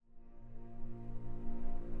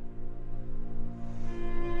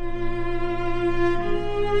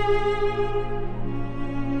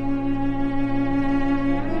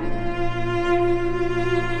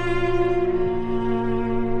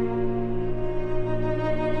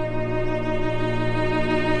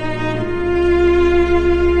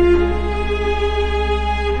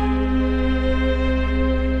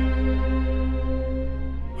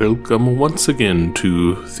Welcome once again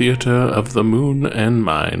to Theater of the Moon and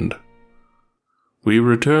Mind. We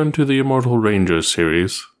return to the Immortal Ranger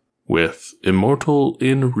series with Immortal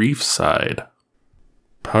in Reefside,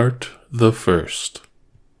 Part the First.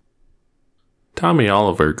 Tommy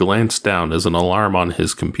Oliver glanced down as an alarm on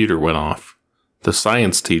his computer went off. The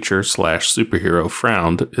science teacher / superhero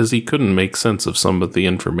frowned as he couldn't make sense of some of the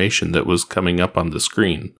information that was coming up on the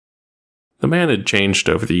screen. The man had changed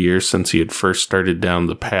over the years since he had first started down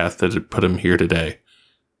the path that had put him here today.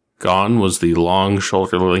 Gone was the long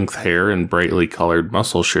shoulder-length hair and brightly colored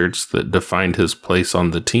muscle shirts that defined his place on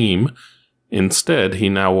the team. Instead, he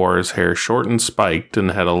now wore his hair short and spiked and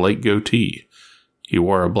had a light goatee. He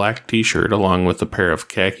wore a black t-shirt along with a pair of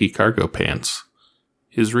khaki cargo pants.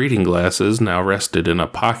 His reading glasses now rested in a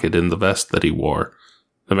pocket in the vest that he wore.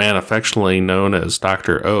 The man affectionately known as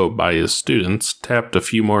Dr. O by his students tapped a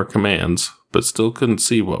few more commands, but still couldn't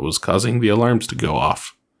see what was causing the alarms to go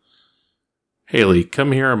off. "Haley,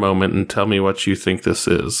 come here a moment and tell me what you think this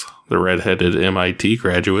is." The red-headed MIT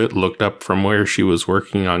graduate looked up from where she was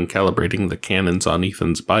working on calibrating the cannons on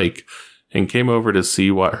Ethan's bike and came over to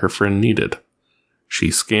see what her friend needed. She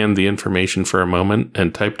scanned the information for a moment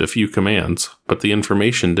and typed a few commands, but the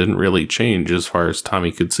information didn't really change as far as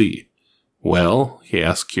Tommy could see. "Well?" he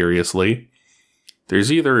asked curiously.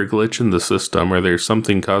 "There's either a glitch in the system or there's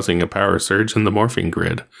something causing a power surge in the morphing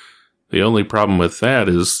grid. The only problem with that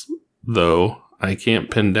is, though, I can't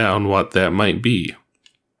pin down what that might be."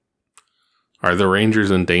 "Are the Rangers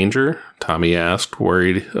in danger?" Tommy asked,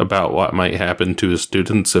 worried about what might happen to his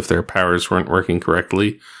students if their powers weren't working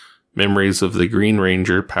correctly. Memories of the Green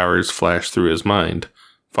Ranger powers flashed through his mind,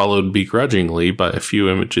 followed begrudgingly by a few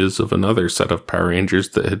images of another set of Power Rangers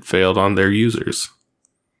that had failed on their users.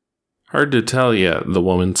 "Hard to tell yet," the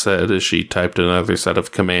woman said as she typed another set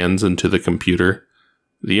of commands into the computer.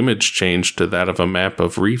 The image changed to that of a map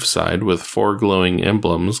of Reefside with 4 glowing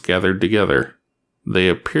emblems gathered together. "They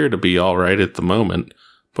appear to be alright at the moment,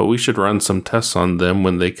 but we should run some tests on them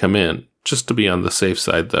when they come in, just to be on the safe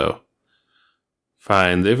side though."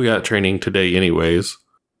 "Fine, they've got training today anyways.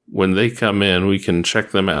 When they come in, we can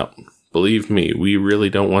check them out. Believe me, we really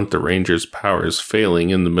don't want the Rangers' powers failing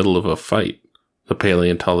in the middle of a fight." The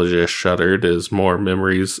paleontologist shuddered as more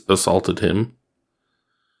memories assaulted him.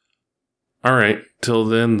 "Alright, till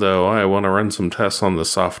then though, I want to run some tests on the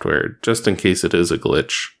software, just in case it is a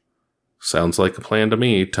glitch." "Sounds like a plan to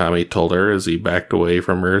me," Tommy told her as he backed away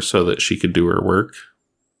from her so that she could do her work.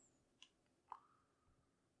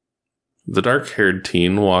 The dark-haired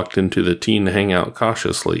teen walked into the teen hangout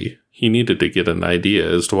cautiously. He needed to get an idea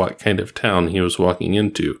as to what kind of town he was walking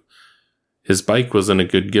into. His bike was in a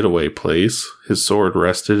good getaway place, his sword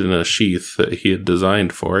rested in a sheath that he had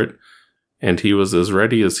designed for it, and he was as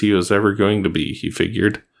ready as he was ever going to be, he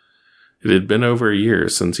figured. It had been over a year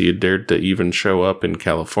since he had dared to even show up in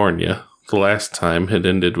California. The last time had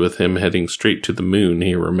ended with him heading straight to the moon,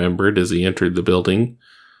 he remembered as he entered the building.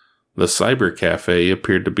 The Cyber Cafe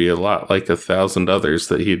appeared to be a lot like 1,000 others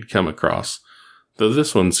that he had come across, though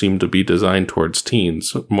this one seemed to be designed towards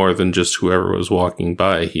teens, more than just whoever was walking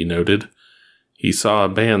by, he noted. He saw a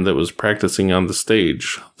band that was practicing on the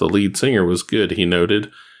stage. The lead singer was good, he noted,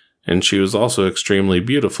 and she was also extremely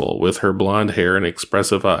beautiful, with her blonde hair and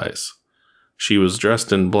expressive eyes. She was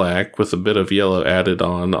dressed in black, with a bit of yellow added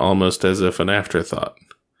on, almost as if an afterthought.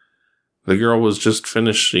 The girl was just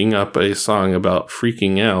finishing up a song about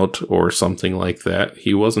freaking out, or something like that.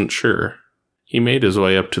 He wasn't sure. He made his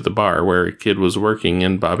way up to the bar where a kid was working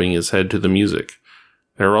and bobbing his head to the music.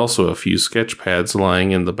 There were also a few sketch pads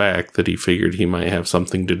lying in the back that he figured he might have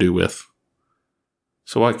something to do with.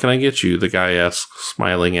 "So what can I get you?" the guy asked,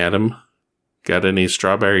 smiling at him. "Got any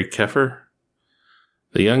strawberry kefir?"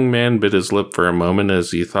 The young man bit his lip for a moment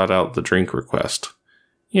as he thought out the drink request.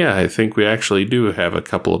 "Yeah, I think we actually do have a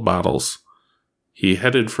couple of bottles." He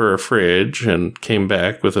headed for a fridge and came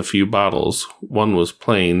back with a few bottles. One was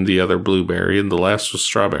plain, the other blueberry, and the last was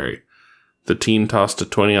strawberry. The teen tossed a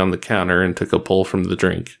 20 on the counter and took a pull from the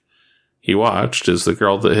drink. He watched as the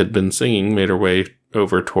girl that had been singing made her way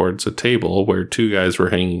over towards a table where 2 guys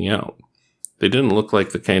were hanging out. They didn't look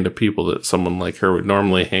like the kind of people that someone like her would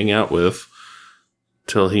normally hang out with,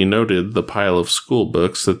 till he noted the pile of school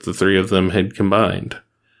books that the 3 of them had combined.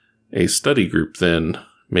 A study group, then.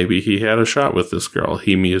 Maybe he had a shot with this girl,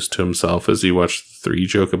 he mused to himself as he watched the 3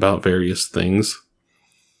 joke about various things.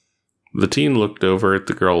 The teen looked over at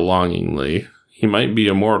the girl longingly. He might be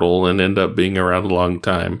immortal and end up being around a long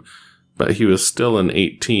time, but he was still an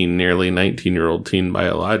 18, nearly 19-year-old teen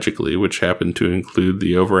biologically, which happened to include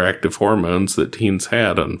the overactive hormones that teens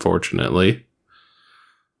had, unfortunately.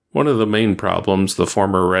 One of the main problems the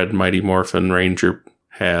former Red Mighty Morphin Ranger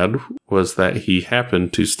had was that he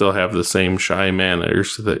happened to still have the same shy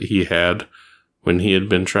manners that he had when he had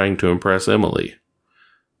been trying to impress Emily.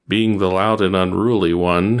 Being the loud and unruly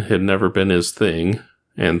one had never been his thing,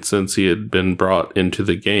 and since he had been brought into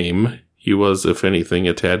the game, he was, if anything,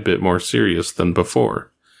 a tad bit more serious than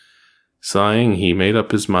before. Sighing, he made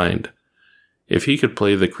up his mind. If he could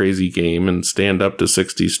play the crazy game and stand up to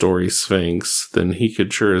 60-story Sphinx, then he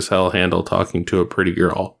could sure as hell handle talking to a pretty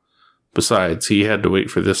girl. Besides, he had to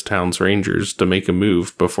wait for this town's rangers to make a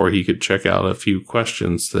move before he could check out a few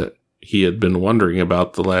questions that he had been wondering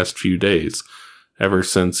about the last few days, ever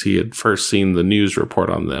since he had first seen the news report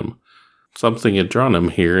on them. Something had drawn him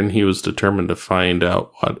here, and he was determined to find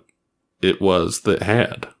out what it was that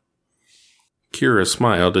had. Kira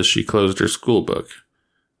smiled as she closed her schoolbook.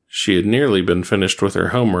 She had nearly been finished with her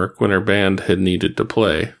homework when her band had needed to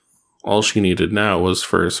play. All she needed now was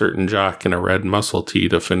for a certain jock in a red muscle tee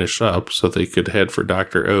to finish up so they could head for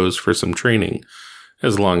Dr. O's for some training,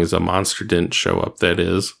 as long as a monster didn't show up, that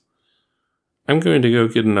is. I'm going to go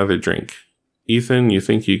get another drink. Ethan, you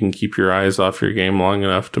think you can keep your eyes off your game long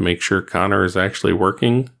enough to make sure Connor is actually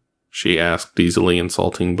working? She asked, easily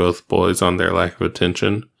insulting both boys on their lack of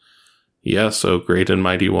attention. Yes, oh great and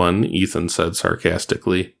mighty one, Ethan said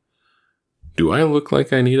sarcastically. Do I look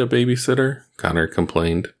like I need a babysitter? Connor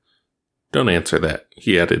complained. Don't answer that,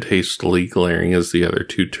 he added hastily, glaring as the other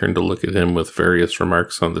two turned to look at him with various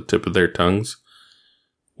remarks on the tip of their tongues.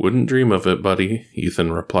 Wouldn't dream of it, buddy,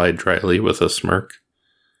 Ethan replied dryly with a smirk.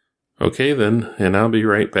 Okay then, and I'll be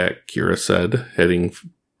right back, Kira said, heading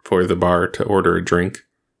for the bar to order a drink.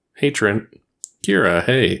 Hey Trent. Kira,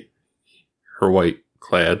 hey, her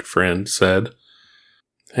white-clad friend said.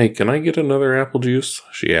 Hey, can I get another apple juice?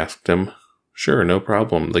 She asked him. Sure, no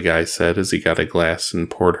problem, the guy said as he got a glass and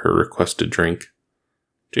poured her requested drink.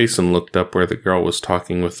 Jason looked up where the girl was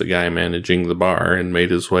talking with the guy managing the bar and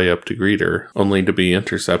made his way up to greet her, only to be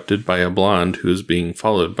intercepted by a blonde who was being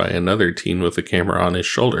followed by another teen with a camera on his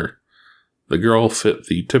shoulder. The girl fit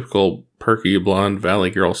the typical perky blonde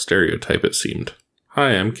valley girl stereotype, it seemed. Hi,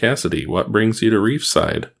 I'm Cassidy. What brings you to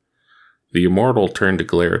Reefside? The immortal turned to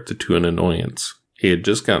glare at the two in annoyance. He had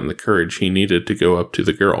just gotten the courage he needed to go up to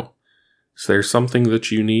the girl. Is there something that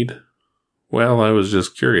you need? Well, I was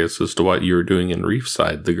just curious as to what you were doing in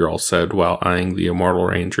Reefside, the girl said while eyeing the immortal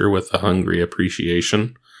ranger with a hungry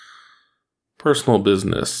appreciation. Personal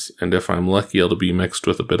business, and if I'm lucky it'll be mixed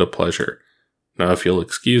with a bit of pleasure. Now if you'll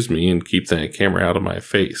excuse me and keep that camera out of my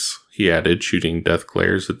face, he added, shooting death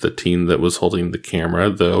glares at the teen that was holding the camera,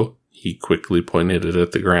 though he quickly pointed it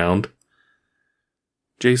at the ground.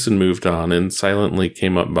 Jason moved on and silently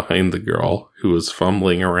came up behind the girl, who was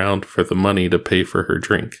fumbling around for the money to pay for her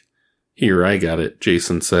drink. Here, I got it,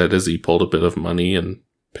 Jason said as he pulled a bit of money and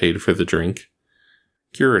paid for the drink.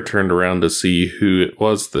 Kira turned around to see who it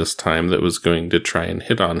was this time that was going to try and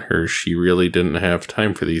hit on her. She really didn't have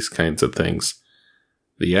time for these kinds of things.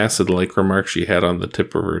 The acid-like remark she had on the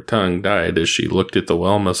tip of her tongue died as she looked at the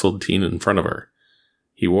well-muscled teen in front of her.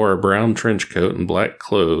 He wore a brown trench coat and black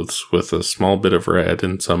clothes with a small bit of red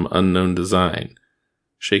and some unknown design.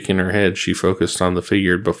 Shaking her head, she focused on the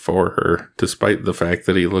figure before her, despite the fact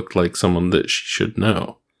that he looked like someone that she should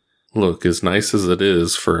know. Look, as nice as it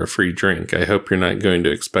is for a free drink, I hope you're not going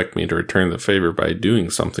to expect me to return the favor by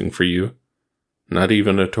doing something for you. Not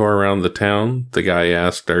even a tour around the town? The guy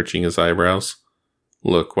asked, arching his eyebrows.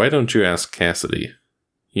 Look, why don't you ask Cassidy?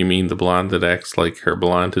 You mean the blonde that acts like her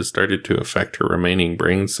blonde has started to affect her remaining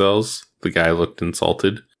brain cells? The guy looked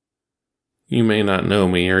insulted. You may not know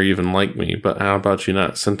me or even like me, but how about you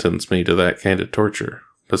not sentence me to that kind of torture?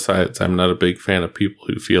 Besides, I'm not a big fan of people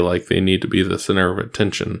who feel like they need to be the center of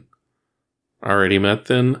attention. Already met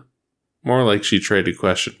then? More like she tried to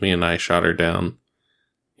question me and I shot her down.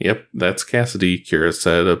 Yep, that's Cassidy, Kira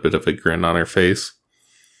said, a bit of a grin on her face.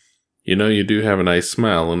 You know, you do have a nice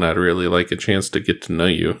smile, and I'd really like a chance to get to know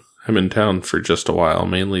you. I'm in town for just a while,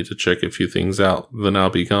 mainly to check a few things out, then I'll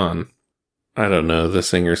be gone. I don't know, the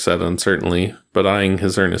singer said uncertainly, but eyeing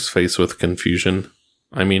his earnest face with confusion.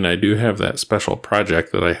 I mean, I do have that special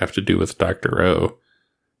project that I have to do with Dr. O.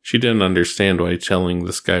 She didn't understand why telling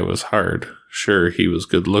this guy was hard. Sure, he was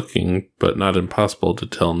good looking, but not impossible to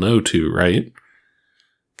tell no to, right?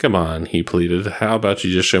 Come on, he pleaded. How about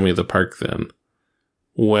you just show me the park then?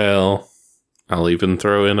 Well, I'll even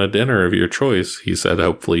throw in a dinner of your choice, he said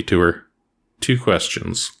hopefully to her. 2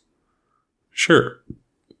 questions. Sure.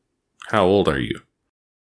 How old are you?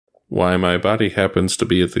 Why, my body happens to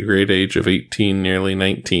be at the great age of 18, nearly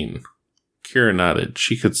 19. Kira nodded.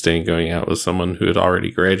 She could stand going out with someone who had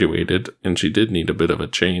already graduated, and she did need a bit of a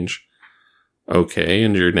change. Okay,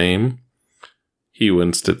 and your name? He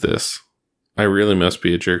winced at this. I really must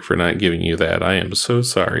be a jerk for not giving you that. I am so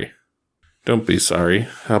sorry. Don't be sorry.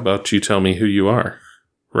 How about you tell me who you are?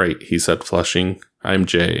 Right, he said, flushing. I'm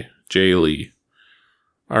Jay Lee.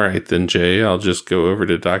 All right then, Jay, I'll just go over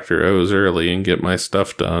to Dr. O's early and get my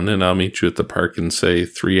stuff done, and I'll meet you at the park in, say,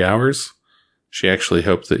 3 hours? She actually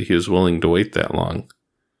hoped that he was willing to wait that long.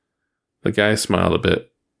 The guy smiled a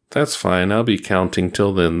bit. That's fine, I'll be counting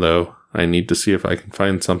till then, though. I need to see if I can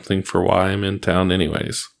find something for why I'm in town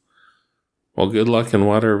anyways. Well, good luck in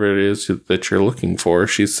whatever it is that you're looking for,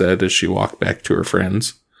 she said as she walked back to her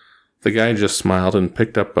friends. The guy just smiled and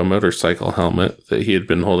picked up a motorcycle helmet that he had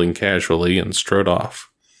been holding casually and strode off.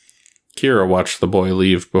 Kira watched the boy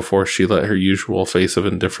leave before she let her usual face of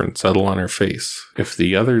indifference settle on her face. If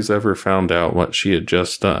the others ever found out what she had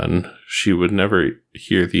just done, she would never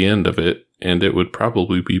hear the end of it, and it would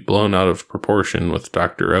probably be blown out of proportion with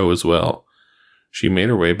Dr. O as well. She made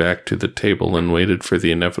her way back to the table and waited for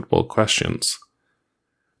the inevitable questions.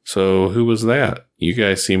 So, who was that? You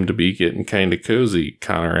guys seem to be getting kind of cozy,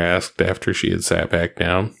 Connor asked after she had sat back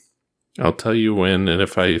down. I'll tell you when and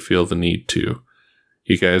if I feel the need to.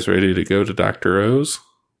 You guys ready to go to Dr. O's?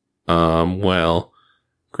 Well,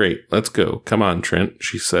 great, let's go. Come on, Trent,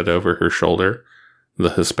 she said over her shoulder. The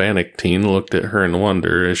Hispanic teen looked at her in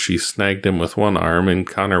wonder as she snagged him with one arm and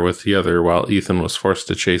Connor with the other while Ethan was forced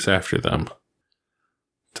to chase after them.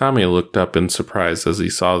 Tommy looked up in surprise as he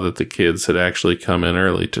saw that the kids had actually come in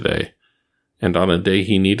early today. And on a day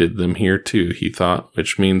he needed them here too, he thought,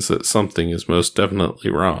 which means that something is most definitely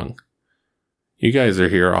wrong. You guys are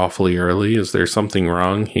here awfully early. Is there something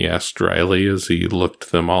wrong? He asked dryly as he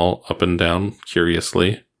looked them all up and down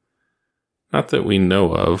curiously. Not that we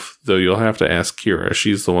know of, though you'll have to ask Kira.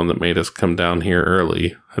 She's the one that made us come down here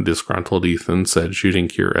early, a disgruntled Ethan said, shooting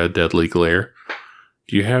Kira a deadly glare.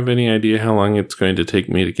 Do you have any idea how long it's going to take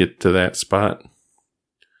me to get to that spot?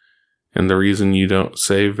 And the reason you don't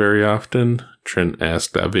say very often? Trent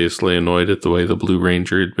asked, obviously annoyed at the way the Blue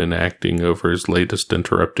Ranger had been acting over his latest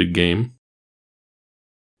interrupted game.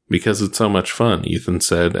 Because it's so much fun, Ethan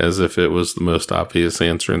said, as if it was the most obvious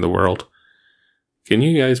answer in the world. Can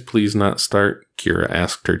you guys please not start? Kira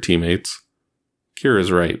asked her teammates.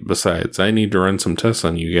 Kira's right. Besides, I need to run some tests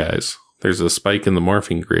on you guys. There's a spike in the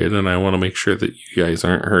morphing grid, and I want to make sure that you guys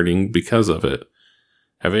aren't hurting because of it.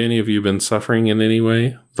 Have any of you been suffering in any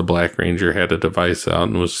way? The Black Ranger had a device out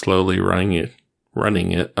and was slowly running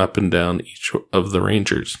it up and down each of the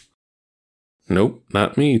Rangers. Nope,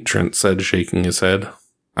 not me, Trent said, shaking his head.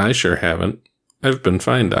 I sure haven't. I've been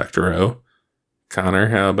fine, Dr. O. Connor,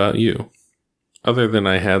 how about you? Other than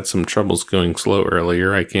I had some troubles going slow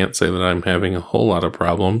earlier, I can't say that I'm having a whole lot of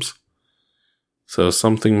problems. So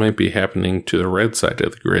something might be happening to the red side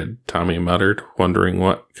of the grid, Tommy muttered, wondering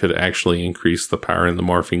what could actually increase the power in the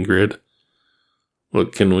morphing grid.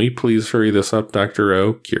 Look, can we please hurry this up, Dr.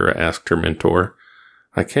 O? Kira asked her mentor.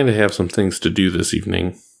 I kinda have some things to do this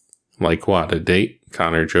evening. Like what, a date?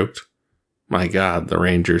 Connor joked. My God, the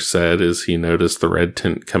Ranger said as he noticed the red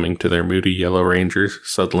tint coming to their moody yellow Ranger.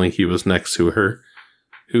 Suddenly he was next to her.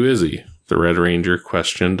 Who is he? The Red Ranger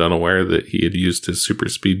questioned, unaware that he had used his super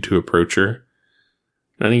speed to approach her.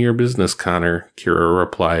 None of your business, Connor, Kira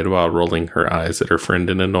replied while rolling her eyes at her friend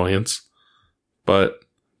in annoyance. But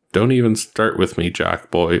don't even start with me,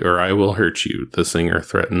 jock boy, or I will hurt you, the singer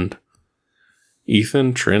threatened.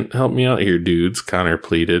 Ethan, Trent, help me out here, dudes, Connor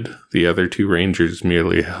pleaded. The other two Rangers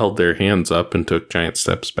merely held their hands up and took giant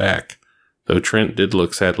steps back, though Trent did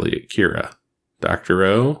look sadly at Kira. Dr.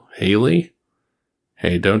 O? Haley?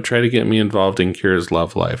 Hey, don't try to get me involved in Kira's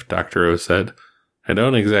love life, Dr. O said. I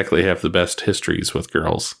don't exactly have the best histories with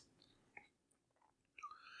girls.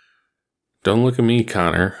 Don't look at me,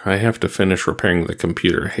 Connor. I have to finish repairing the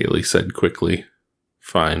computer, Haley said quickly.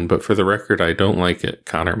 Fine, but for the record, I don't like it,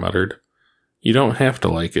 Connor muttered. You don't have to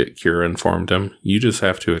like it, Kira informed him. You just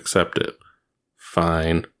have to accept it.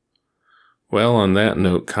 Fine. Well, on that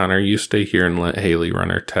note, Connor, you stay here and let Haley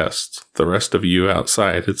run her tests. The rest of you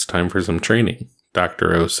outside, it's time for some training,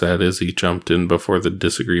 Dr. O said as he jumped in before the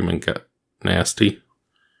disagreement got nasty.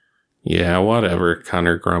 Yeah, whatever,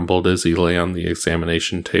 Connor grumbled as he lay on the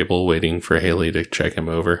examination table waiting for Haley to check him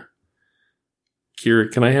over.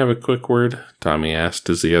 Kira, can I have a quick word? Tommy asked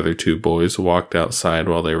as the other two boys walked outside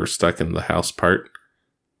while they were stuck in the house part.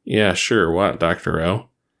 Yeah, sure, what, Dr. O?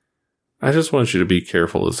 I just want you to be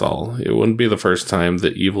careful is all. It wouldn't be the first time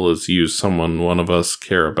that evil has used someone one of us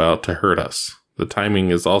care about to hurt us. The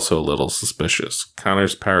timing is also a little suspicious.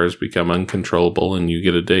 Connor's powers become uncontrollable and you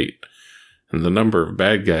get a date. And the number of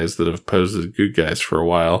bad guys that have posed as good guys for a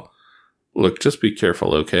while. Look, just be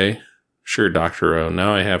careful, okay? Sure, Dr. O,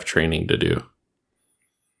 now I have training to do.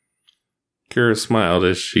 Kira smiled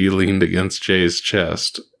as she leaned against Jay's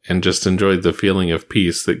chest and just enjoyed the feeling of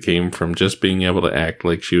peace that came from just being able to act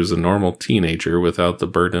like she was a normal teenager without the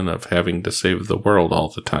burden of having to save the world all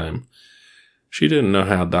the time. She didn't know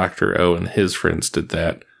how Dr. O and his friends did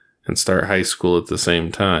that and start high school at the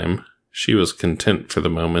same time. She was content for the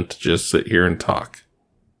moment to just sit here and talk.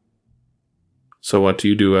 So what do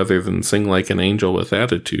you do other than sing like an angel with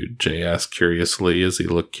attitude? Jay asked curiously as he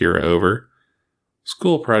looked Kira over.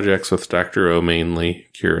 School projects with Dr. O mainly,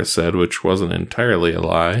 Kira said, which wasn't entirely a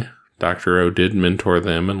lie. Dr. O did mentor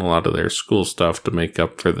them in a lot of their school stuff to make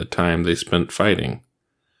up for the time they spent fighting.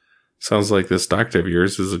 Sounds like this doctor of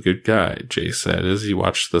yours is a good guy, Jay said as he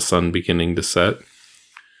watched the sun beginning to set.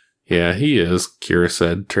 Yeah, he is, Kira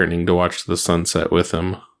said, turning to watch the sunset with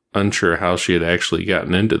him, unsure how she had actually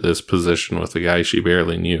gotten into this position with a guy she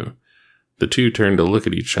barely knew. The two turned to look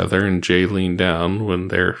at each other, and Jay leaned down when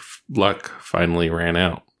their luck finally ran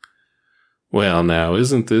out. Well, now,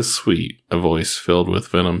 isn't this sweet? A voice filled with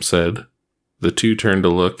venom said. The two turned to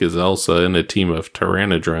look as Elsa and a team of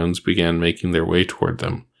Tyrannodrones began making their way toward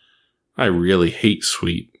them. I really hate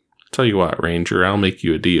sweet. Tell you what, Ranger, I'll make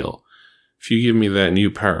you a deal. If you give me that new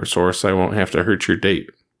power source, I won't have to hurt your date.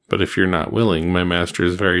 But if you're not willing, my master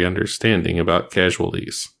is very understanding about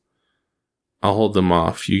casualties. I'll hold them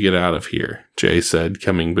off. You get out of here, Jay said,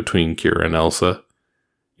 coming between Kira and Elsa.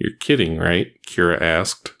 You're kidding, right? Kira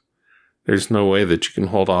asked. There's no way that you can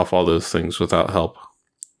hold off all those things without help.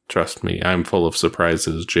 Trust me, I'm full of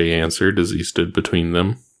surprises, Jay answered as he stood between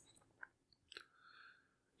them.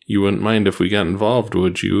 You wouldn't mind if we got involved,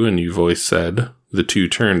 would you? A new voice said. The two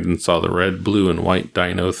turned and saw the red, blue, and white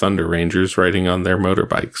Dino Thunder Rangers riding on their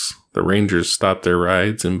motorbikes. The Rangers stopped their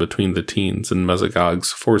rides in between the teens and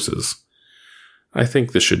Mesogog's forces. I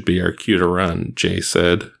think this should be our cue to run, Jay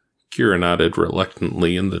said. Kira nodded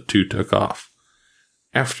reluctantly and the two took off.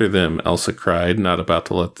 After them, Elsa cried, not about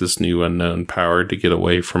to let this new unknown power to get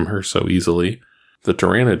away from her so easily. The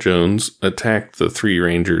Tyrannodrones attacked the three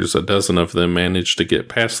Rangers. A dozen of them managed to get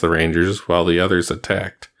past the Rangers while the others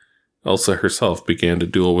attacked. Elsa herself began to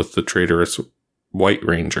duel with the traitorous White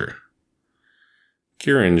Ranger.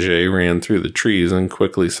 Kira and Jay ran through the trees and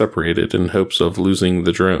quickly separated in hopes of losing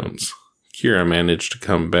the drones. Kira managed to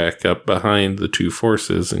come back up behind the two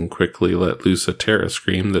forces and quickly let loose a terror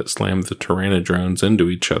scream that slammed the Tyrannodrones into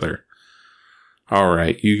each other.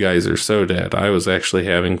 Alright, you guys are so dead, I was actually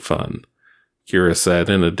having fun, Kira said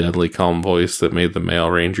in a deadly calm voice that made the male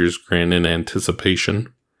Rangers grin in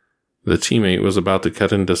anticipation. The teammate was about to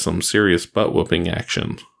cut into some serious butt-whooping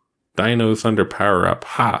action. Dino Thunder Power-Up,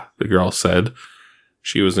 ha, the girl said.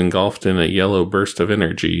 She was engulfed in a yellow burst of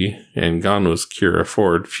energy, and gone was Kira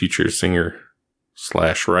Ford, future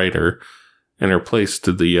singer/writer, and her place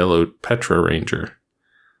stood the yellow Petra Ranger.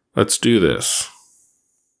 Let's do this,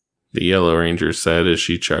 the Yellow Ranger said as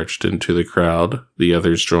she charged into the crowd. The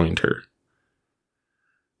others joined her.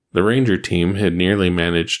 The Ranger team had nearly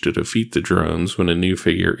managed to defeat the drones when a new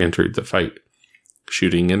figure entered the fight.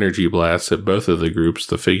 Shooting energy blasts at both of the groups,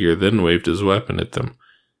 the figure then waved his weapon at them.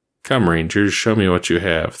 Come, Rangers, show me what you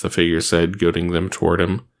have, the figure said, goading them toward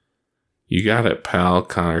him. You got it, pal,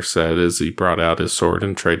 Connor said as he brought out his sword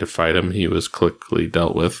and tried to fight him. He was quickly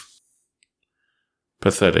dealt with.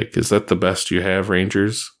 Pathetic. Is that the best you have,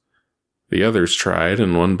 Rangers? The others tried,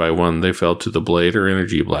 and one by one they fell to the blade or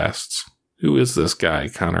energy blasts. Who is this guy?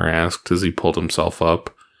 Connor asked as he pulled himself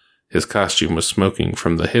up. His costume was smoking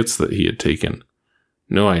from the hits that he had taken.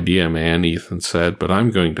 No idea, man, Ethan said, but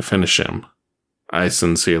I'm going to finish him. I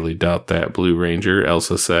sincerely doubt that, Blue Ranger,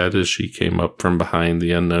 Elsa said as she came up from behind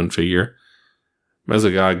the unknown figure.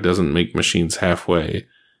 Mesogog doesn't make machines halfway.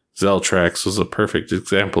 Zeltrax was a perfect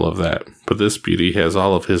example of that, but this beauty has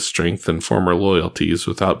all of his strength and former loyalties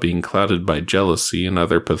without being clouded by jealousy and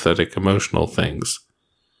other pathetic emotional things.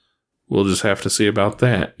 We'll just have to see about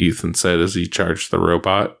that, Ethan said as he charged the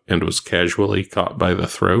robot and was casually caught by the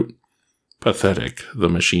throat. Pathetic, the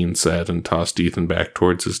machine said and tossed Ethan back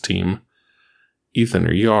towards his team. Ethan,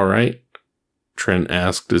 are you alright? Trent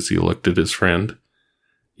asked as he looked at his friend.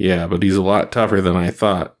 Yeah, but he's a lot tougher than I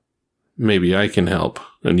thought. Maybe I can help,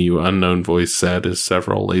 a new unknown voice said as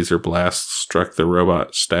several laser blasts struck the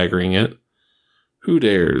robot, staggering it. Who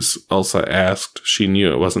dares? Elsa asked. She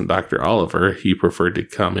knew it wasn't Dr. Oliver. He preferred to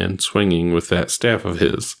come in swinging with that staff of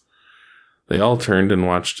his. They all turned and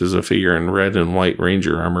watched as a figure in red and white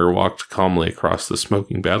ranger armor walked calmly across the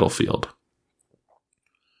smoking battlefield.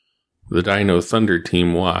 The Dino Thunder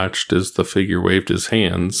team watched as the figure waved his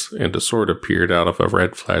hands and a sword appeared out of a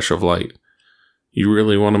red flash of light. You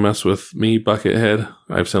really want to mess with me, Buckethead?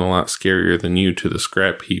 I've sent a lot scarier than you to the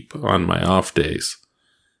scrap heap on my off days.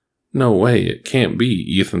 No way, it can't be,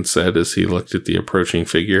 Ethan said as he looked at the approaching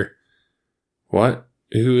figure. What?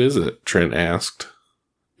 Who is it? Trent asked.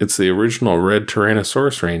 It's the original Red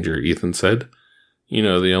Tyrannosaurus Ranger, Ethan said. You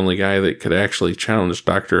know, the only guy that could actually challenge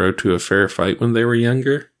Dr. O to a fair fight when they were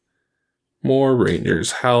younger. More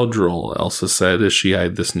Rangers, how droll, Elsa said as she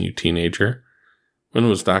eyed this new teenager. When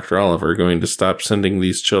was Dr. Oliver going to stop sending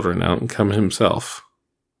these children out and come himself?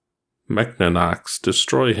 Mechanox,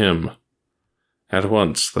 destroy him. At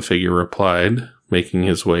once, the figure replied, making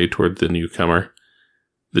his way toward the newcomer.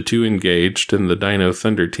 The two engaged, and the Dino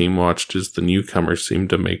Thunder team watched as the newcomer seemed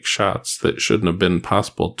to make shots that shouldn't have been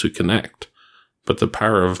possible to connect. But the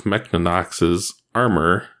power of Mechanox's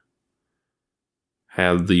armor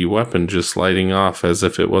had the weapon just lighting off as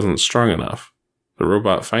if it wasn't strong enough. The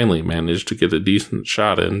robot finally managed to get a decent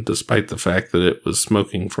shot in, despite the fact that it was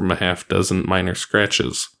smoking from a half-dozen minor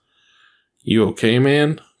scratches. You okay,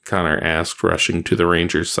 man? Connor asked, rushing to the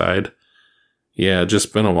Ranger's side. Yeah,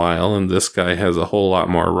 just been a while, and this guy has a whole lot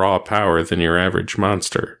more raw power than your average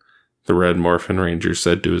monster, the Red Morphin Ranger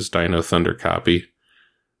said to his Dino Thunder copy.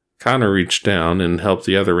 Connor reached down and helped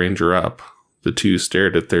the other Ranger up. The two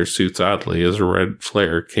stared at their suits oddly as a red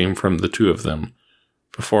flare came from the two of them.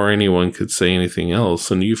 Before anyone could say anything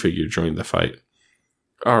else, a new figure joined the fight.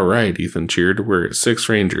 All right, Ethan cheered. We're at 6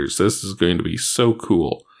 Rangers. This is going to be so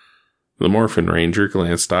cool. The Morphin Ranger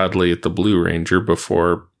glanced oddly at the Blue Ranger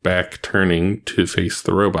before back turning to face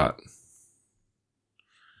the robot.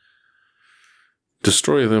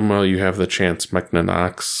 Destroy them while you have the chance,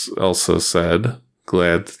 Mechanox, Elsa said,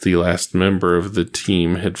 glad that the last member of the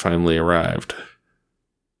team had finally arrived.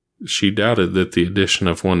 She doubted that the addition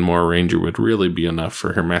of one more Ranger would really be enough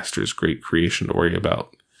for her master's great creation to worry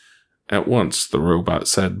about. At once, the robot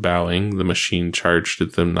said, bowing. The machine charged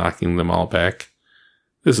at them, knocking them all back.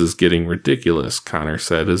 This is getting ridiculous, Connor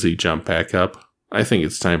said as he jumped back up. I think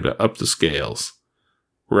it's time to up the scales.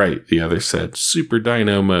 Right, the other said. Super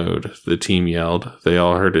Dino mode, the team yelled. They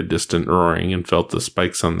all heard a distant roaring and felt the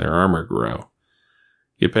spikes on their armor grow.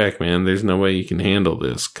 Get back, man. There's no way you can handle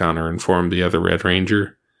this, Connor informed the other Red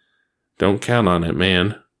Ranger. Don't count on it,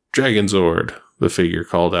 man. Dragon Zord, the figure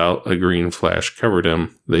called out. A green flash covered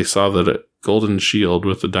him. They saw that a golden shield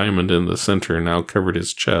with a diamond in the center now covered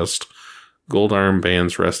his chest. Gold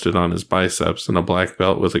armbands rested on his biceps, and a black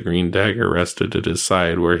belt with a green dagger rested at his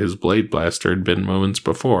side where his blade blaster had been moments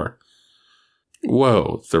before.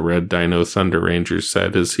 Whoa, the Red Dino Thunder Ranger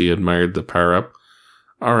said as he admired the power-up.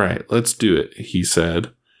 All right, let's do it, he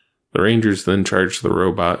said. The Rangers then charged the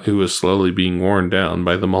robot, who was slowly being worn down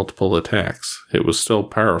by the multiple attacks. It was still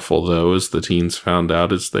powerful, though, as the teens found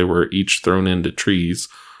out as they were each thrown into trees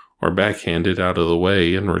or backhanded out of the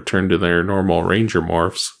way and returned to their normal Ranger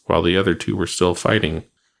morphs while the other two were still fighting.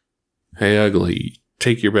 Hey, Ugly,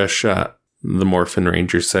 take your best shot, the Morphin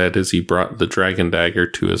Ranger said as he brought the dragon dagger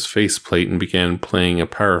to his faceplate and began playing a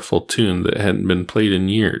powerful tune that hadn't been played in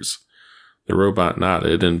years. The robot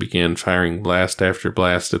nodded and began firing blast after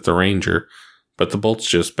blast at the Ranger, but the bolts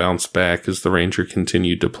just bounced back as the Ranger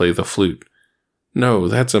continued to play the flute. No,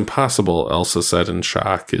 that's impossible, Elsa said in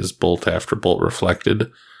shock as bolt after bolt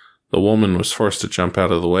reflected. The woman was forced to jump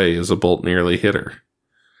out of the way as a bolt nearly hit her.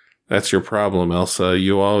 That's your problem, Elsa.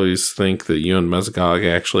 You always think that you and Mesgog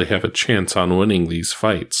actually have a chance on winning these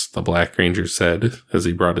fights, the Black Ranger said as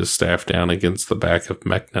he brought his staff down against the back of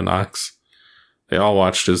Mechanox. They all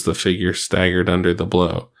watched as the figure staggered under the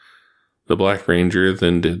blow. The Black Ranger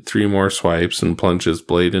then did 3 more swipes and plunged his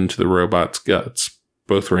blade into the robot's guts.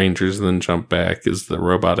 Both Rangers then jumped back as the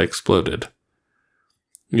robot exploded.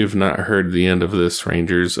 You've not heard the end of this,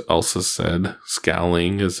 Rangers, Elsa said,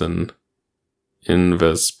 scowling as an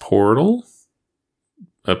Invis portal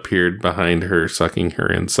appeared behind her, sucking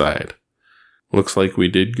her inside. Looks like we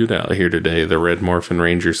did good out here today, the Red Morphin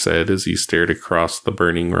Ranger said as he stared across the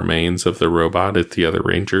burning remains of the robot at the other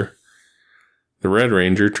Ranger. The Red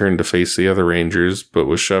Ranger turned to face the other Rangers, but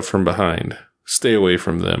was shoved from behind. Stay away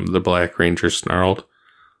from them, the Black Ranger snarled.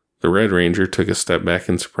 The Red Ranger took a step back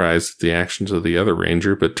in surprise at the actions of the other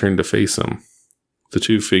Ranger, but turned to face him. The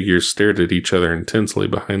two figures stared at each other intensely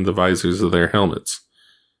behind the visors of their helmets.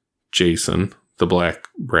 Jason, the Black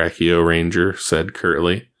Brachio Ranger, said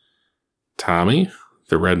curtly. Tommy?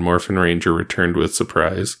 The Red Morphin Ranger returned with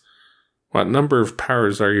surprise. What number of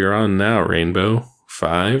powers are you on now, Rainbow?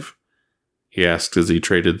 5? He asked as he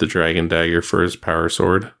traded the dragon dagger for his power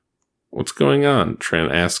sword. What's going on?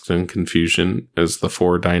 Trent asked in confusion as the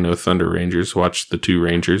 4 Dino Thunder Rangers watched the 2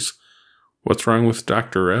 Rangers. What's wrong with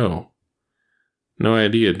Dr. O? No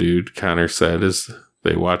idea, dude, Connor said as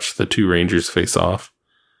they watched the 2 Rangers face off.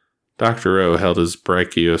 Dr. O held his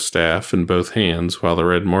brachio staff in both hands, while the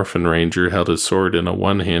Red Morphin Ranger held his sword in a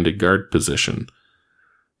one-handed guard position.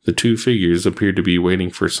 The two figures appeared to be waiting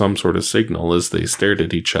for some sort of signal as they stared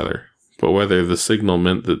at each other, but whether the signal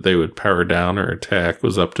meant that they would power down or attack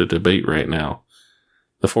was up to debate right now.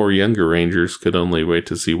 The four younger Rangers could only wait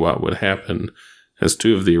to see what would happen, as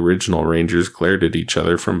two of the original Rangers glared at each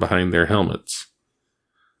other from behind their helmets.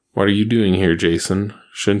 "What are you doing here, Jason?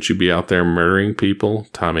 Shouldn't you be out there murdering people?"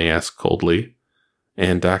 Tommy asked coldly.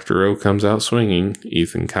 "And Dr. O comes out swinging,"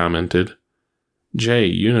 Ethan commented. "Jay,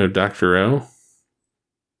 you know Dr. O?"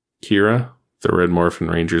 "Kira," the Red Morphin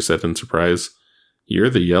Ranger said in surprise. "You're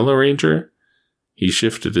the Yellow Ranger?" He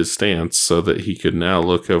shifted his stance so that he could now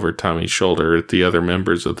look over Tommy's shoulder at the other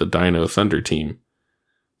members of the Dino Thunder team.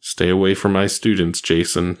 "Stay away from my students,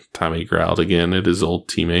 Jason," Tommy growled again at his old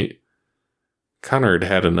teammate. Connor had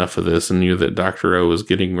had enough of this and knew that Dr. O was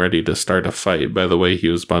getting ready to start a fight by the way he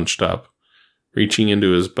was bunched up. Reaching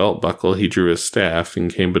into his belt buckle, he drew his staff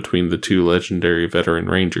and came between the two legendary veteran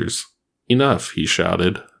Rangers. "Enough," he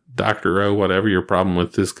shouted. "Dr. O, whatever your problem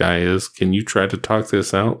with this guy is, can you try to talk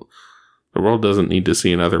this out? The world doesn't need to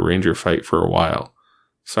see another Ranger fight for a while."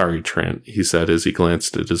 "Sorry, Trent," he said as he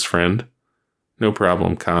glanced at his friend. "No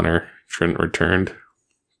problem, Connor," Trent returned.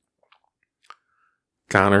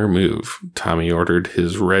 "Connor, move," Tommy ordered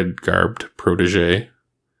his red-garbed protege.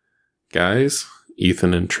 "Guys,"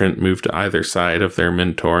 Ethan and Trent moved to either side of their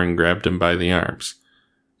mentor and grabbed him by the arms.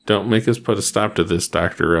 "Don't make us put a stop to this,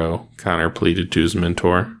 Dr. O," Connor pleaded to his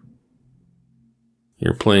mentor.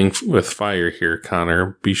 "You're playing with fire here,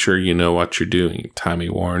 Connor. Be sure you know what you're doing," Tommy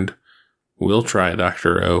warned. "We'll try,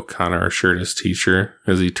 Dr. O," Connor assured his teacher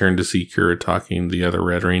as he turned to see Kira talking the other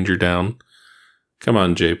Red Ranger down. "Come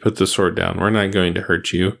on, Jay, put the sword down. We're not going to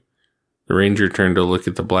hurt you." The Ranger turned to look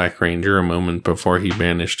at the Black Ranger a moment before he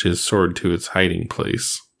banished his sword to its hiding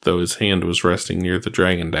place, though his hand was resting near the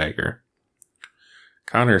dragon dagger.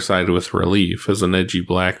 Connor sighed with relief as an edgy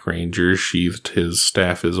Black Ranger sheathed his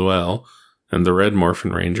staff as well, and the Red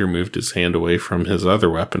Morphin Ranger moved his hand away from his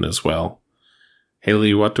other weapon as well.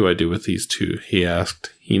 "Haley, what do I do with these two?" he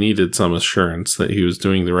asked. He needed some assurance that he was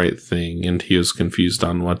doing the right thing, and he was confused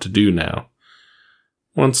on what to do now.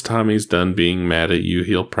 "Once Tommy's done being mad at you,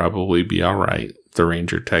 he'll probably be alright," the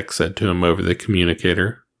Ranger tech said to him over the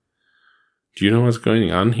communicator. "Do you know what's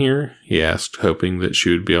going on here?" he asked, hoping that she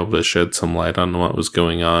would be able to shed some light on what was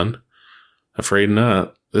going on. "Afraid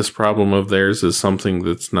not. This problem of theirs is something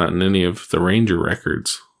that's not in any of the Ranger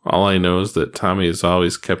records. All I know is that Tommy has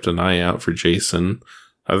always kept an eye out for Jason.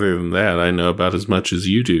 Other than that, I know about as much as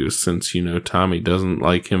you do, since you know Tommy doesn't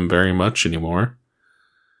like him very much anymore."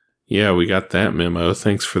 "Yeah, we got that memo.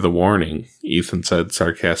 Thanks for the warning," Ethan said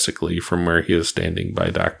sarcastically from where he was standing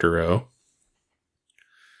by Dr. O.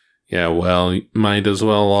 "Yeah, well, might as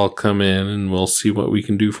well all come in and we'll see what we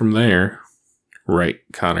can do from there." "Right,"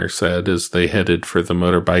 Connor said as they headed for the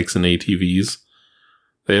motorbikes and ATVs.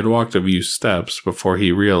 They had walked a few steps before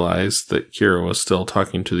he realized that Kira was still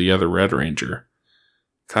talking to the other Red Ranger.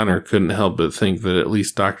 Connor couldn't help but think that at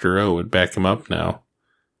least Dr. O would back him up now.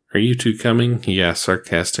 "Are you two coming?" he asked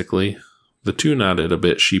sarcastically. The two nodded a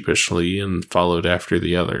bit sheepishly and followed after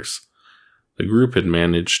the others. The group had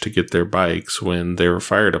managed to get their bikes when they were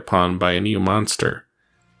fired upon by a new monster.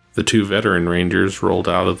 The two veteran Rangers rolled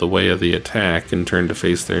out of the way of the attack and turned to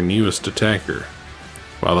face their newest attacker,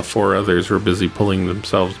 while the four others were busy pulling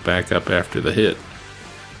themselves back up after the hit.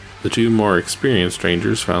 The two more experienced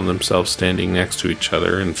Rangers found themselves standing next to each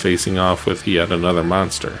other and facing off with yet another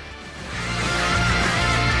monster.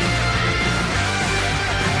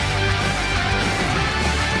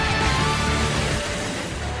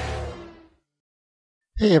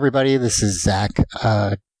 Hey everybody, this is Zach.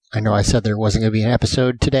 I know I said there wasn't going to be an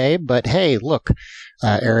episode today, but hey, look,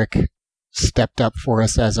 Eric stepped up for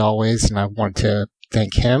us as always, and I want to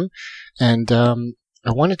thank him. And I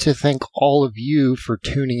wanted to thank all of you for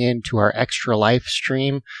tuning in to our Extra Life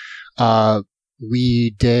stream.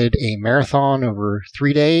 We did a marathon over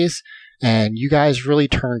 3 days, and you guys really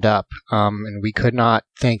turned up, and we could not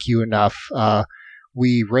thank you enough.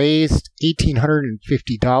 We raised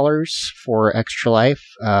 $1,850 for Extra Life.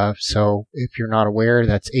 So if you're not aware,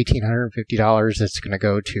 that's $1,850 that's going to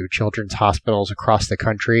go to children's hospitals across the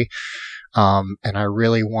country. And I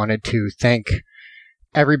really wanted to thank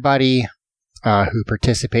everybody who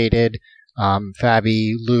participated.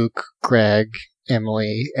 Fabi, Luke, Greg,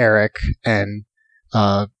 Emily, Eric, and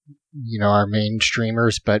our main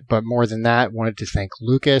streamers. But more than that, wanted to thank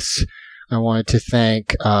Lucas. I wanted to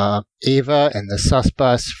thank Ava and the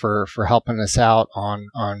Susbus for helping us out on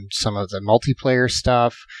some of the multiplayer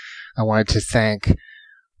stuff. I wanted to thank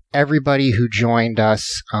everybody who joined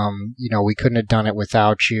us. We couldn't have done it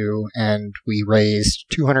without you. And we raised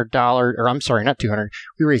 $200, or I'm sorry, not $200.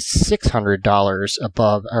 We raised $600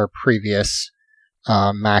 above our previous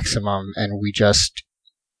maximum. And we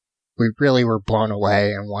really were blown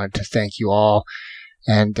away and wanted to thank you all.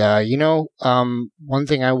 And, one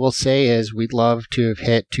thing I will say is we'd love to have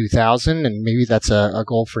hit 2,000, and maybe that's a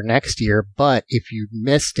goal for next year. But if you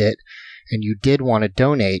missed it and you did want to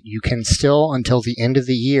donate, you can still, until the end of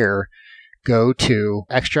the year, go to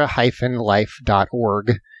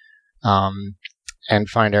extra-life.org and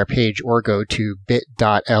find our page, or go to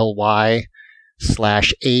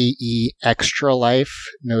bit.ly/AEXtraLife,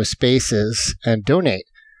 no spaces, and donate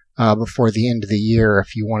before the end of the year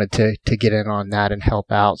if you wanted to get in on that and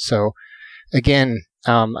help out. So again,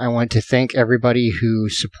 I want to thank everybody who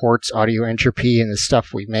supports Audio Entropy and the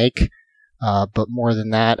stuff we make. But more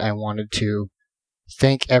than that, I wanted to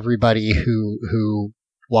thank everybody who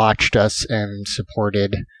watched us and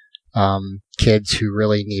supported kids who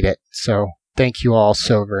really need it. So thank you all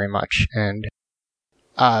so very much. And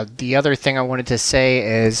the other thing I wanted to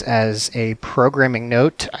say is, as a programming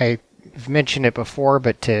note, I've mentioned it before,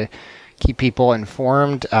 but to keep people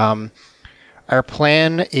informed, our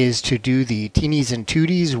plan is to do the Teenies and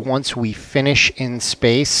Tooties once we finish In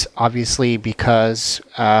Space. Obviously, because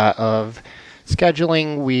of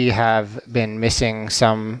scheduling, we have been missing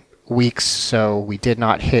some weeks, so we did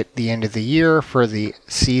not hit the end of the year for the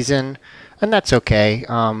season, and that's okay.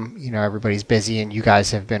 Everybody's busy, and you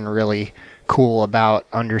guys have been really cool about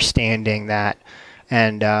understanding that.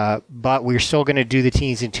 And but we're still going to do the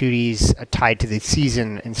Teenies and Tooties tied to the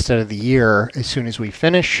season instead of the year as soon as we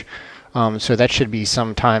finish. So that should be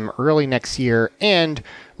sometime early next year. And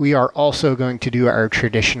we are also going to do our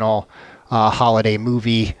traditional holiday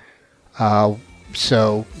movie.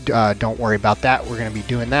 So don't worry about that. We're going to be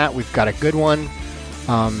doing that. We've got a good one.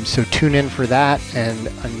 So tune in for that. And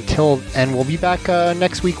we'll be back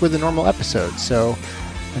next week with a normal episode. So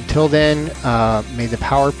until then, may the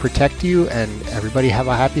power protect you, and everybody have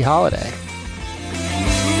a happy holiday.